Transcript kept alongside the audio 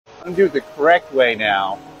I'm going to do it the correct way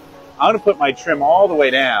now. I'm going to put my trim all the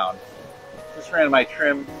way down. Just ran my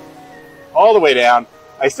trim all the way down.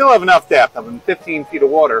 I still have enough depth. I'm in 15 feet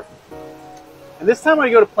of water. And this time when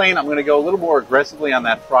I go to plane, I'm going to go a little more aggressively on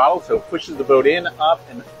that throttle so it pushes the boat in, up,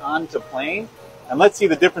 and onto plane. And let's see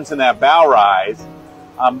the difference in that bow rise.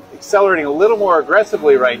 I'm accelerating a little more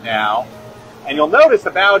aggressively right now. And you'll notice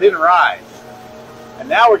the bow didn't rise. And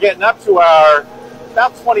now we're getting up to our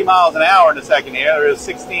about 20 miles an hour in a second here. There is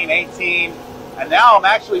 16, 18. And now I'm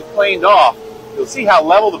actually planed off. You'll see how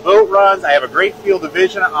level the boat runs. I have a great field of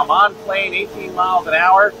vision. I'm on plane 18 miles an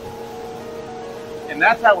hour. And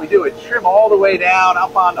that's how we do it. Trim all the way down,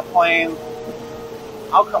 up on the plane.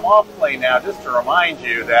 I'll come off plane now just to remind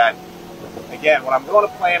you that, again, when I'm going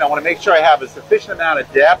to plane, I want to make sure I have a sufficient amount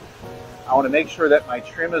of depth. I want to make sure that my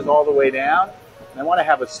trim is all the way down. And I want to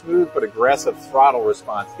have a smooth but aggressive throttle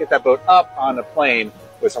response to get that boat up on the plane,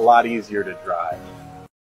 so it's a lot easier to drive.